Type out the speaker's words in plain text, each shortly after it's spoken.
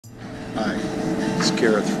Hi, it's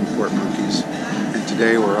Gareth from Port Monkeys, and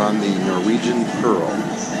today we're on the Norwegian Pearl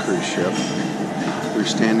cruise ship. We're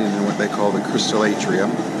standing in what they call the Crystal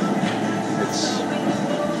Atrium. It's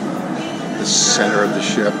the center of the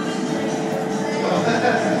ship.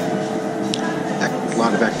 A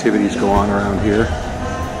lot of activities go on around here.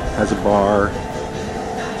 Has a bar,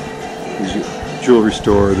 there's a jewelry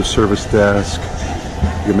store, the service desk.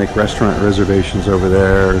 You can make restaurant reservations over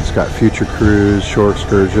there. It's got future cruise, shore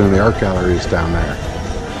excursion, the art gallery is down there.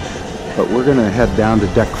 But we're going to head down to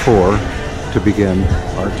deck 4 to begin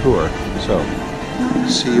our tour. So,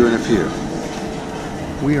 see you in a few.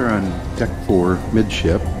 We are on deck 4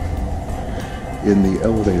 midship in the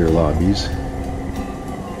elevator lobbies.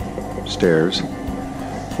 Stairs.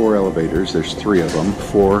 4 elevators, there's 3 of them,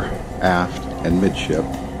 4 aft and midship.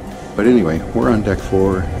 But anyway, we're on deck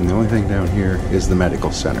 4, and the only thing down here is the medical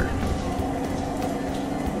center,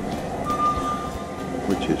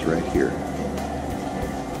 which is right here.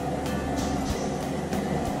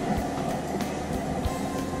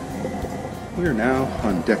 We are now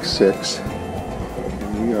on deck 6,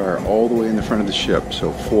 and we are all the way in the front of the ship,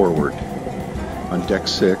 so forward on deck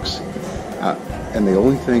 6. And the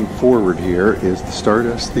only thing forward here is the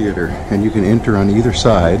Stardust Theater, and you can enter on either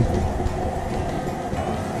side.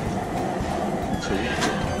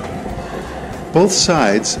 Both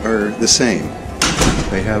sides are the same.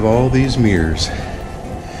 They have all these mirrors.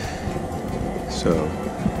 So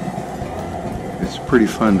it's pretty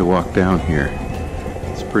fun to walk down here.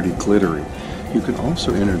 It's pretty glittery. You can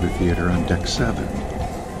also enter the theater on deck 7.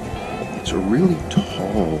 It's a really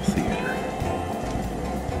tall theater.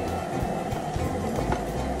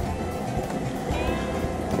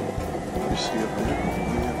 You see up there?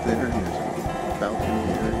 Way up there, and there's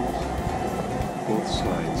balcony areas. Both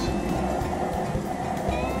sides.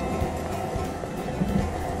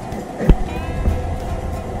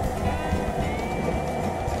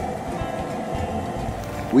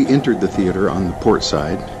 We entered the theater on the port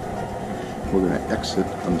side. We're going to exit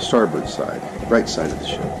on the starboard side, right side of the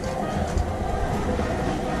ship.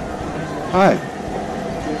 Hi.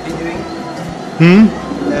 What are you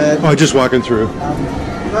doing? Oh, just walking through. Go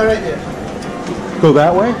right there. Go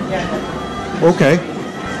that way? Yeah. Okay.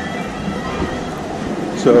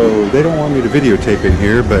 So they don't want me to videotape in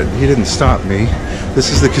here, but he didn't stop me.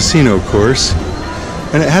 This is the casino course.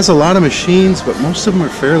 And it has a lot of machines, but most of them are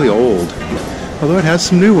fairly old. Although it has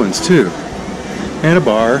some new ones too. And a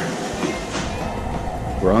bar.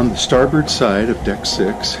 We're on the starboard side of deck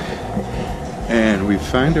 6. And we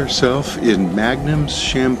find ourselves in Magnum's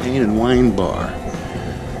Champagne and Wine Bar.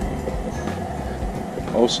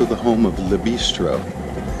 Also the home of Le Bistro.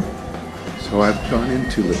 So I've gone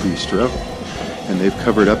into Le Bistro, and they've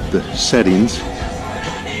covered up the settings.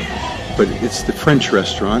 But it's the French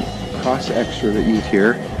restaurant. Costs extra to eat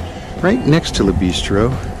here. Right next to Le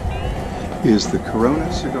Bistro is the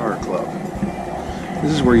Corona Cigar Club.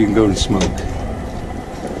 This is where you can go and smoke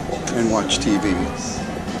and watch TV.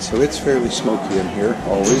 So it's fairly smoky in here,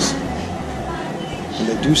 always. And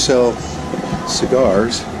they do sell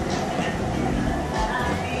cigars.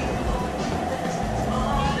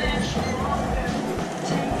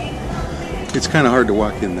 It's kind of hard to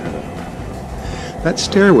walk in there though. That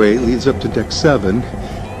stairway leads up to deck 7,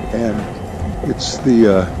 and it's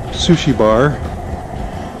the sushi bar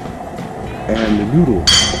and the noodle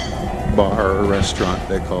bar or restaurant,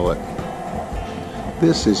 they call it.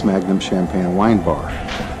 This is Magnum Champagne and Wine Bar.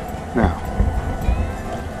 Now,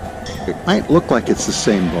 it might look like it's the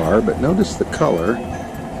same bar, but notice the color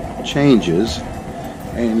changes,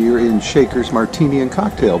 and you're in Shaker's Martini and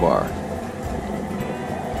Cocktail Bar.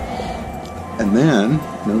 And then,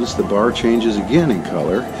 notice the bar changes again in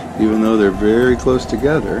color, even though they're very close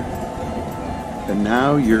together. And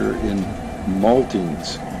now you're in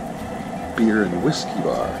Malting's Beer and Whiskey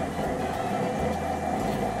Bar.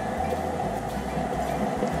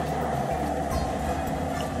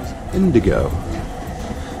 Indigo.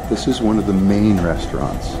 This is one of the main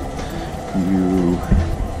restaurants. You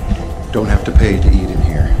don't have to pay to eat in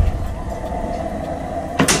here.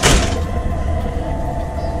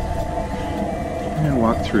 And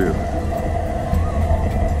walk through.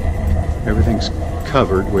 Everything's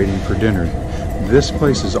covered, waiting for dinner. This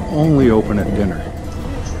place is only open at dinner.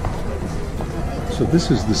 So this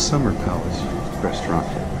is the Summer Palace restaurant.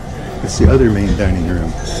 It's the other main dining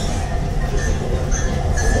room.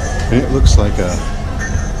 And it looks like the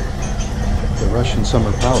Russian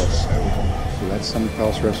Summer Palace. So that's Summer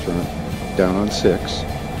Palace restaurant. Down on 6.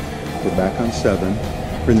 We're back on 7.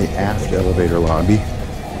 We're in the aft elevator lobby.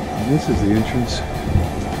 And this is the entrance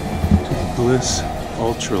to the Bliss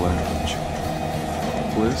Ultra Lounge.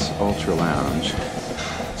 Bliss Ultra Lounge.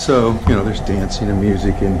 So, you know, there's dancing and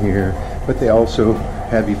music in here, but they also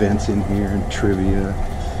have events in here and trivia.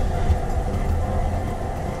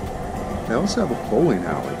 They also have a bowling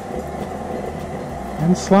alley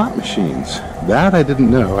and slot machines. That I didn't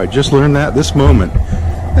know. I just learned that this moment.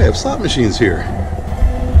 They have slot machines here.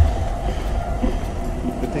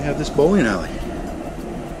 But they have this bowling alley.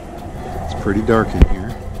 It's pretty dark in here.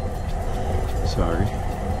 Sorry.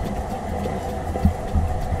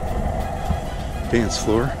 Dance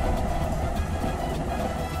floor.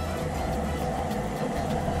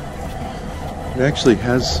 It actually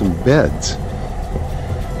has some beds.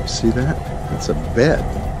 You see that? That's a bed.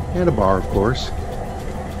 And a bar, of course.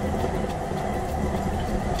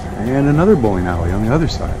 And another bowling alley on the other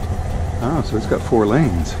side. Oh, so it's got 4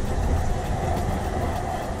 lanes.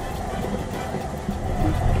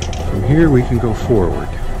 From here we can go forward.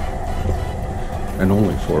 And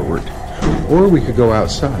only forward. Or we could go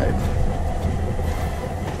outside.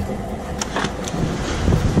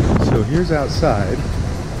 So here's outside.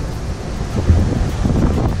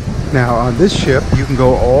 Now on this ship you can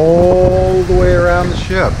go all the way around the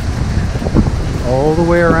ship. All the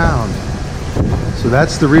way around. So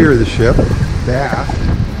that's the rear of the ship, the aft.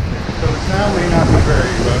 So the sound may not be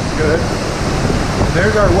very good.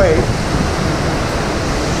 There's our weight.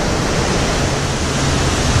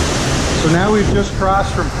 So now we've just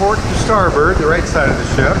crossed from port to starboard, the right side of the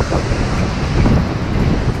ship.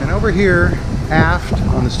 And over here, aft,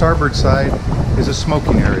 on the starboard side, is a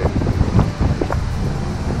smoking area.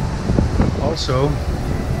 Also,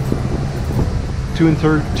 2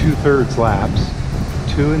 2/3 laps.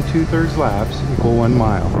 2 2/3 laps equal 1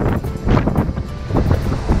 mile.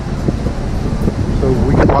 So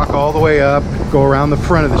we can walk all the way up, go around the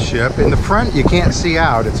front of the ship. In the front, you can't see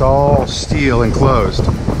out. It's all steel enclosed.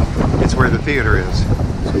 It's where the theater is.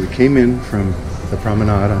 So we came in from the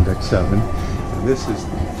promenade on deck 7. And this is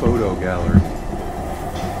the photo gallery.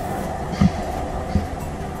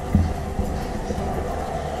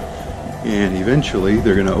 And eventually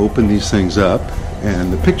they're going to open these things up,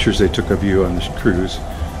 and the pictures they took of you on this cruise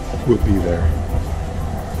will be there.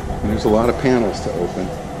 And there's a lot of panels to open.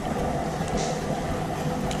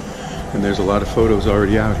 And there's a lot of photos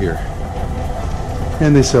already out here.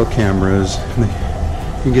 And they sell cameras. And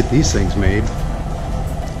you can get these things made.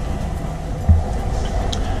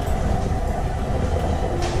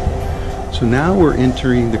 So now we're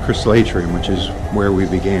entering the Crystal Atrium, which is where we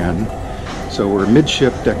began. So we're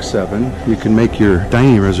midship, deck 7. You can make your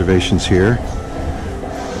dining reservations here.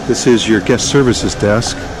 This is your guest services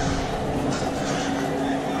desk.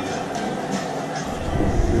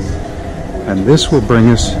 And this will bring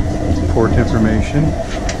us port information,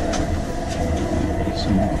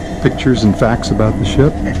 some pictures and facts about the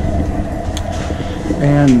ship,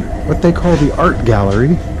 and what they call the art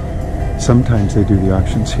gallery. Sometimes they do the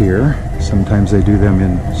auctions here, sometimes they do them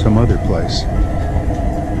in some other place.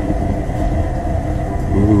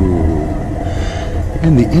 Ooh.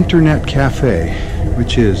 And the Internet Cafe,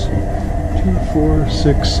 which is 2, 4,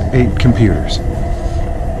 6, 8 computers.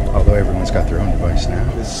 Although everyone's got their own device now.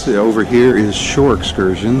 This over here is shore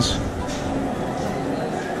excursions.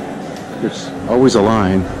 There's always a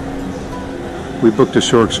line. We booked a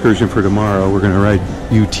shore excursion for tomorrow. We're going to ride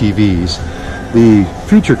UTVs. The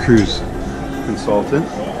Future Cruise consultant,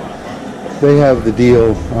 they have the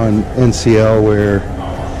deal on NCL where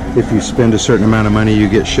if you spend a certain amount of money, you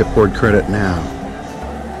get shipboard credit now.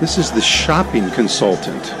 This is the shopping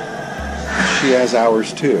consultant. She has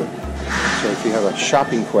ours too. So if you have a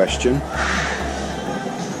shopping question,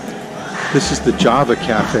 this is the Java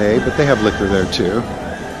Cafe, but they have liquor there too.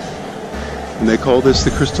 And they call this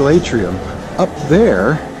the Crystal Atrium. Up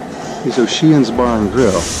there is O'Shea's Bar and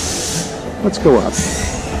Grill. Let's go up.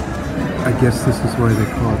 I guess this is why they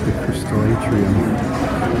call it the Crystal Atrium.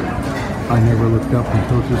 I never looked up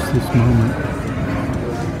until just this moment.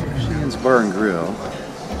 O'Shea's Bar and Grill.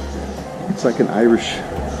 It's like an Irish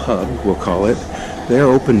pub, we'll call it. They're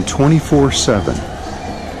open 24/7.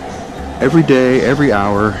 Every day, every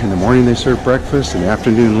hour. In the morning they serve breakfast, in the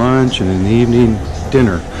afternoon lunch, and in the evening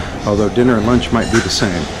dinner. Although dinner and lunch might be the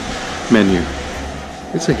same menu.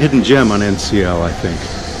 It's a hidden gem on NCL, I think.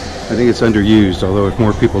 I think it's underused, although if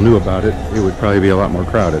more people knew about it, it would probably be a lot more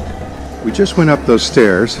crowded. We just went up those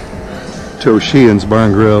stairs to O'Shea's Bar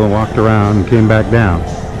and Grill and walked around and came back down.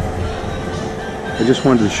 I just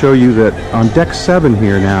wanted to show you that on deck 7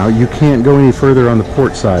 here now, you can't go any further on the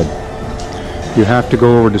port side. You have to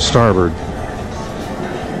go over to starboard.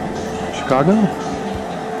 Chicago?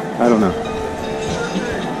 I don't know.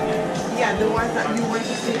 Yeah, the ones that you want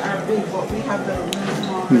to see are big, but we have the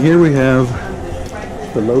small. And here we have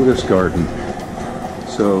the Lotus Garden.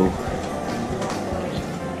 So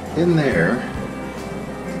In there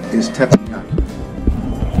is teppanyaki.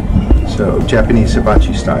 So Japanese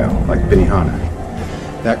hibachi style, like benihana.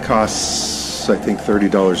 That costs, I think,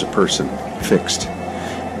 $30 a person, fixed.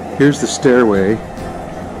 Here's the stairway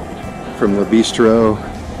from the bistro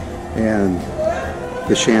and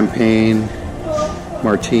the champagne,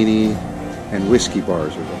 martini, and whiskey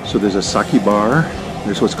bars. So there's a sake bar.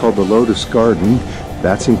 There's what's called the Lotus Garden.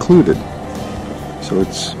 That's included. So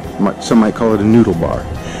it's, some might call it a noodle bar.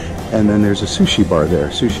 And then there's a sushi bar there.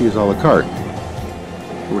 Sushi is a la carte.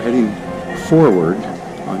 We're heading forward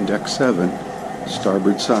on deck 7,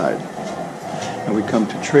 starboard side. And we come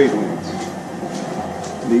to trade winds.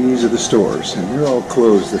 These are the stores, and they're all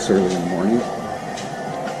closed this early in the morning.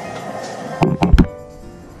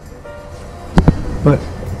 But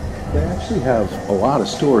they actually have a lot of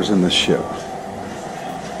stores in this ship.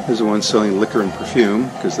 There's the one selling liquor and perfume,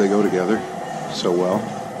 because they go together so well.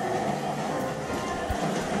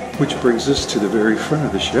 Which brings us to the very front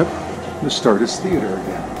of the ship, the Stardust Theater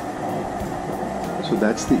again. So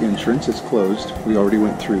that's the entrance. It's closed. We already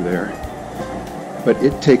went through there. But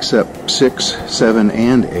it takes up 6, 7,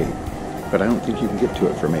 and 8. But I don't think you can get to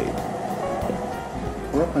it from 8.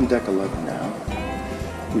 We're up on deck 11 now.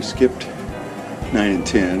 We skipped 9 and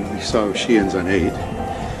 10. We saw Oceans on 8.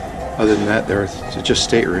 Other than that, there are just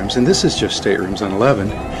staterooms. And this is just staterooms on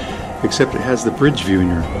 11, except it has the bridge viewing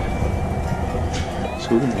room.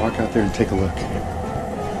 So we're going to walk out there and take a look.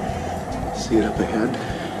 See it up ahead.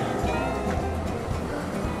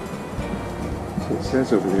 So it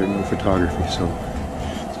says over there, no photography, so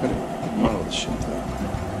it's got a model of the ship though.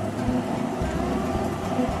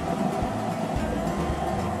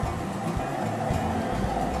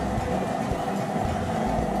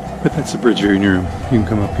 But that's the bridge viewing room. You can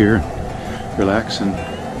come up here and relax and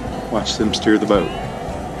watch them steer the boat.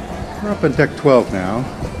 We're up on deck 12 now.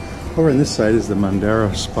 Over on this side is the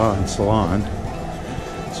Mondero Spa and Salon.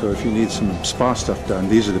 So if you need some spa stuff done,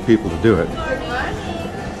 these are the people to do it.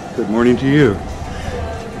 Good morning to you.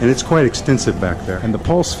 And it's quite extensive back there. And the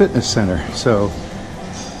Pulse Fitness Center. So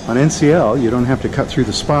on NCL, you don't have to cut through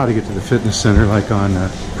the spa to get to the fitness center like on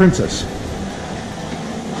Princess.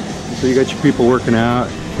 So you got your people working out,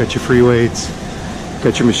 got your free weights,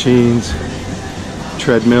 got your machines,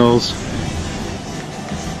 treadmills.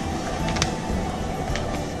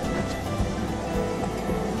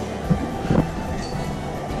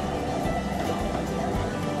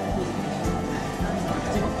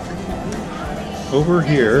 Over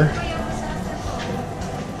here,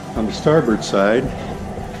 on the starboard side,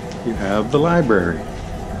 you have the library.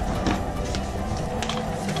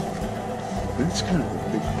 It's kind of a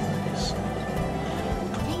big place.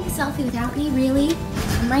 Taking a selfie without me, really?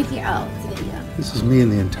 It might be out the video. This is me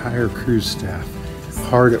and the entire cruise staff,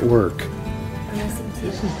 hard at work.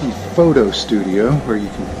 This is the photo studio where you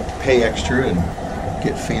can pay extra and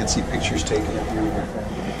get fancy pictures taken of you and your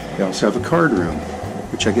family. They also have a card room,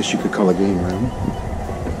 which I guess you could call a game room.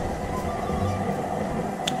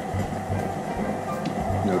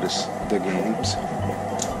 Notice the games.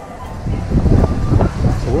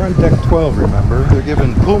 So we're on deck 12, remember? They're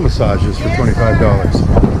giving pool massages for $25.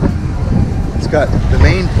 It's got the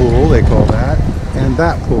main pool, they call that, and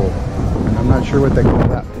that pool. And I'm not sure what they call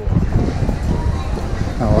that pool.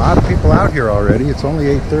 Now, a lot of people out here already. It's only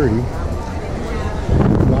 8:30.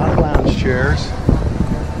 A lot of lounge chairs.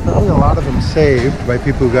 Probably a lot of them saved by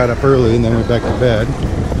people who got up early and then went back to bed.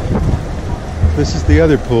 This is the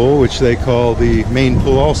other pool, which they call the main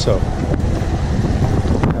pool also.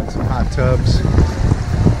 Got some hot tubs.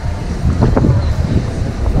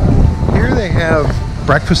 Here they have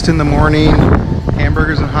breakfast in the morning,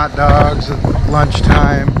 hamburgers and hot dogs at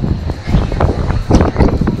lunchtime,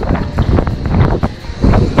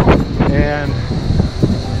 and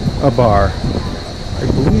a bar. I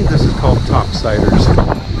believe this is called Topsiders.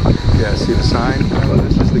 Yeah, see the sign?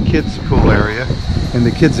 This is the kids' pool area, and the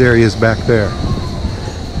kids' area is back there.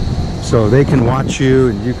 So they can watch you,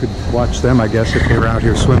 and you could watch them, I guess, if they were out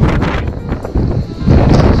here swimming.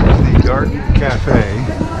 This is the Garden Cafe.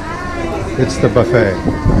 It's the buffet.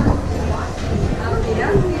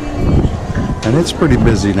 And it's pretty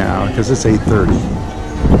busy now, because it's 8:30.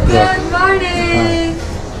 Good morning!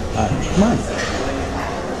 Come on.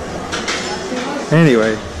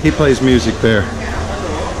 Anyway, he plays music there.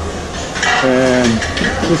 And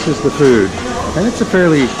this is the food. And it's a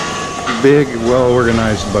fairly big,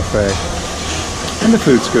 well-organized buffet. And the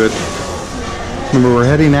food's good. Remember, we're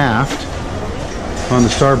heading aft on the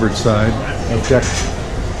starboard side of deck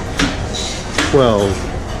 12.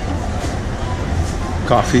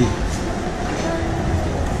 Coffee.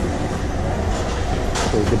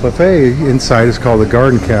 So the buffet inside is called the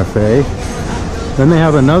Garden Cafe. Then they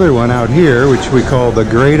have another one out here, which we call the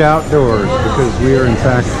Great Outdoors, because we are in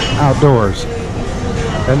fact outdoors.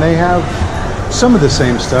 And they have some of the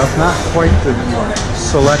same stuff, not quite the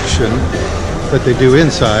selection that they do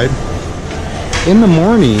inside. In the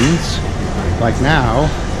mornings, like now,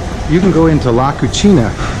 you can go into La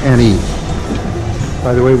Cucina and eat.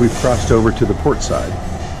 By the way, we've crossed over to the port side.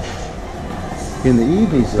 In the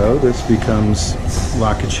evenings, though, this becomes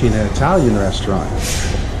La Cucina Italian restaurant,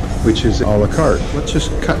 which is a la carte. Let's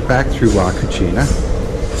just cut back through La Cucina.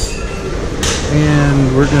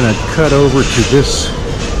 And we're going to cut over to this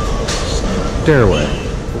stairway.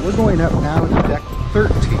 But we're going up now to deck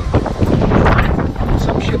 13.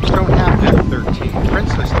 Some ships don't have deck 13.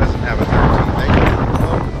 Princess doesn't have a 13. They go from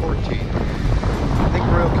 12 to 14. I think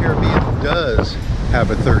Royal Caribbean does have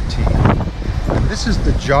a 13. And this is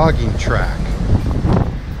the jogging track.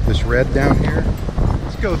 This red down here.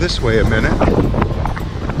 Let's go this way a minute.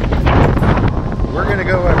 We're going to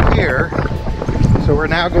go up here. So we're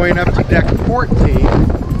now going up to deck 14,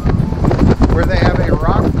 where they have a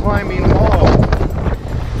rock climbing wall.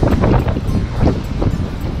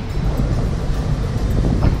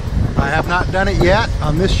 I have not done it yet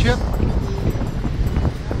on this ship.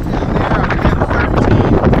 Down there on deck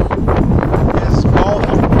 13 is golf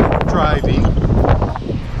driving.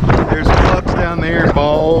 There's clubs down there,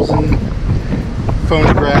 balls and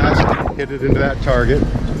phonographs to hit it into that target.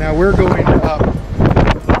 Now we're going up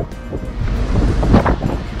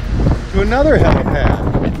to another helipad.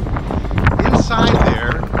 Inside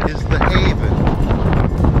there is the Haven.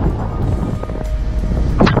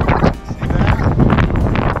 See that?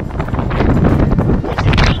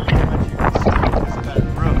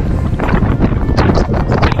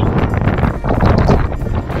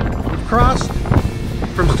 We've crossed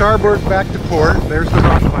from starboard back to port. There's the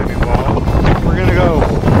rock climbing wall. We're going to go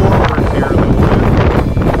forward here a little bit.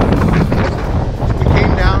 We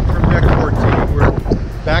came down from deck 14. We're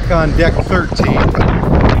back on deck 13.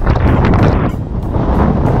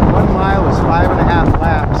 1 mile is 5.5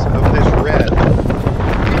 laps of this red.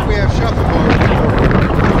 I think we have shuffleboard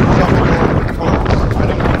course. I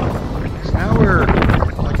don't know. So now we're,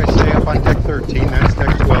 like I say, up on deck 13. That's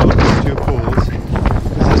deck 12. There's 2 pools.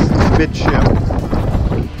 This is midship.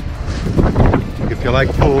 If you like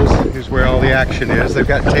pools, here's where all the action is. They've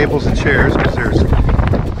got tables and chairs because there's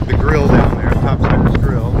the grill down there, Topsider's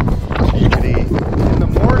Grill, so you can eat. In the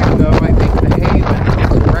morning, though, I think the Haven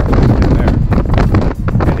gets breakfast in there.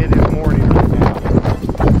 And it is morning right now.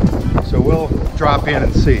 So we'll drop in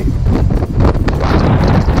and see.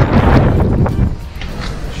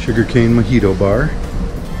 Sugarcane Mojito Bar.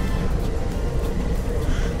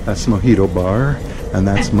 That's Mojito Bar, and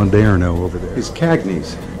that's Moderno over there. It's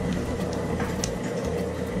Cagney's.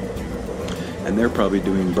 And they're probably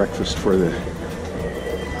doing breakfast for the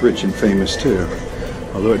rich and famous too,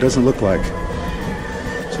 although it doesn't look like.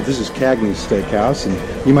 So this is Cagney's Steakhouse, and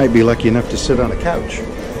you might be lucky enough to sit on a couch.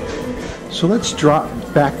 So let's drop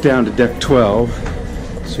back down to deck 12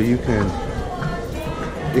 so you can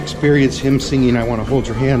experience him singing I Want to Hold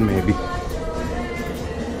Your Hand, maybe.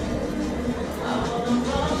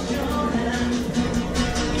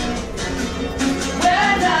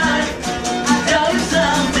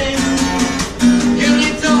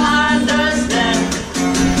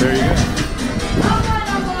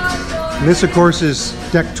 This, of course, is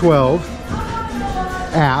deck 12,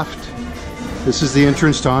 aft. This is the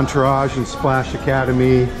entrance to Entourage and Splash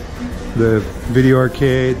Academy, the video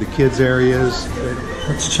arcade, the kids areas.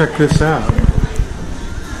 Let's check this out.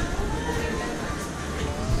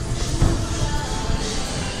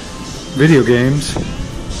 Video games,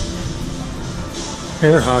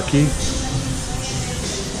 air hockey,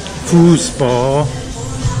 foosball,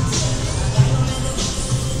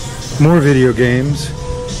 more video games.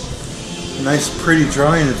 Nice pretty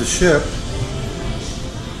drawing of the ship.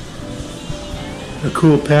 A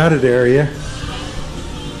cool padded area. I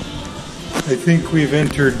think we've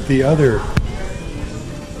entered the other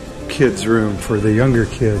kids' room for the younger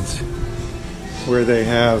kids, where they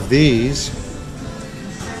have these.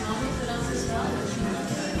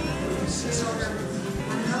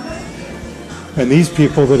 And these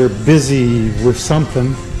people that are busy with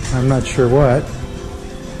something, I'm not sure what.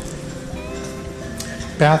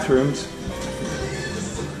 Bathrooms.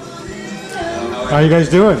 How you guys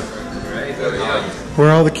doing? Where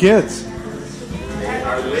are all the kids? They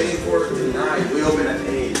are waiting for it tonight. We open at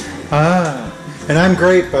 8. Ah, and I'm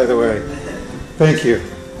great, by the way. Thank you.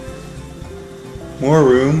 More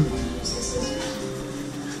room.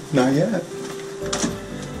 Not yet.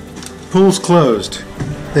 Pool's closed.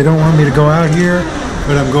 They don't want me to go out here,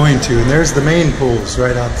 but I'm going to. And there's the main pools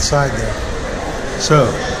right out the side there.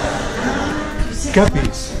 So,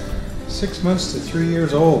 Guppies, 6 months to 3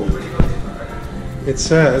 years old. It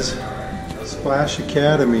says Splash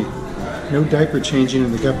Academy. No diaper changing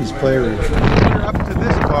in the Guppies playroom. We're up to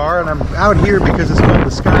this bar, and I'm out here because it's called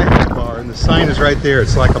the Skyhouse Bar, and the sign is right there.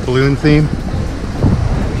 It's like a balloon theme,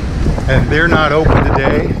 and they're not open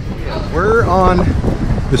today. We're on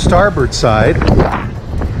the starboard side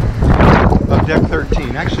of deck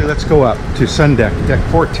 13. Actually, let's go up to sun deck, deck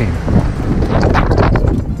 14.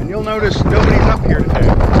 And you'll notice nobody's up here today.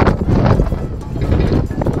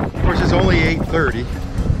 Of course, it's only 8:30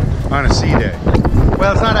 on a sea day.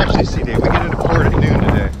 Well, it's not actually sea day. We get into port at noon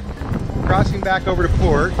today. Crossing back over to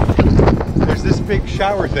port, there's this big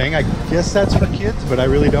shower thing. I guess that's for kids, but I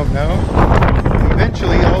really don't know.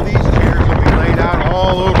 Eventually, all these chairs will be laid out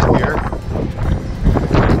all over here.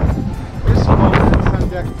 This falls in on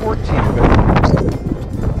deck 14, but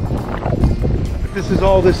this is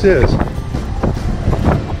all this is.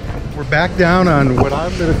 We're back down on what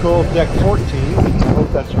I'm going to call deck 14. I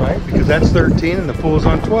hope that's right, because that's 13 and the pool's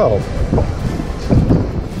on 12.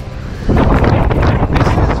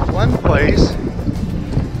 One place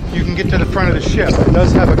you can get to the front of the ship. It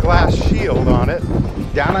does have a glass shield on it.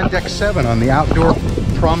 Down on deck 7 on the outdoor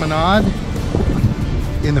promenade,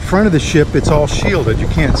 in the front of the ship, it's all shielded. You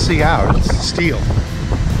can't see out. It's steel.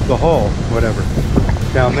 The hull, whatever,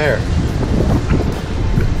 down there.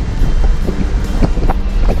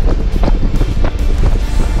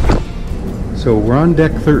 So we're on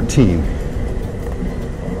deck 13.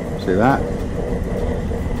 See that?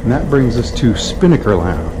 And that brings us to Spinnaker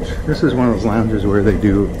Lounge. This is one of those lounges where they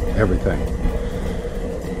do everything.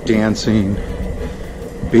 Dancing,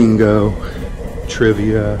 bingo,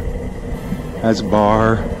 trivia, has a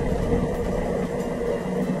bar,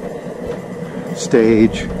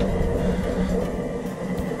 stage.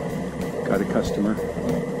 Got a customer.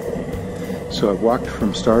 So I've walked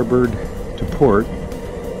from starboard to port.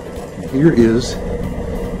 And here is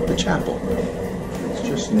the chapel. It's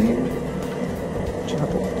just named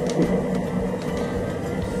Chapel.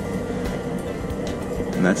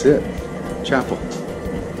 And that's it. Chapel.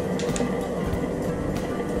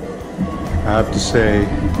 I have to say,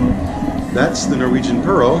 that's the Norwegian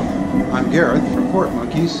Pearl. I'm Gareth from Port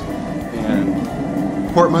Monkeys,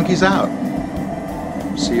 and Port Monkeys out.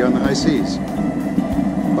 See you on the high seas.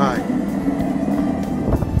 Bye.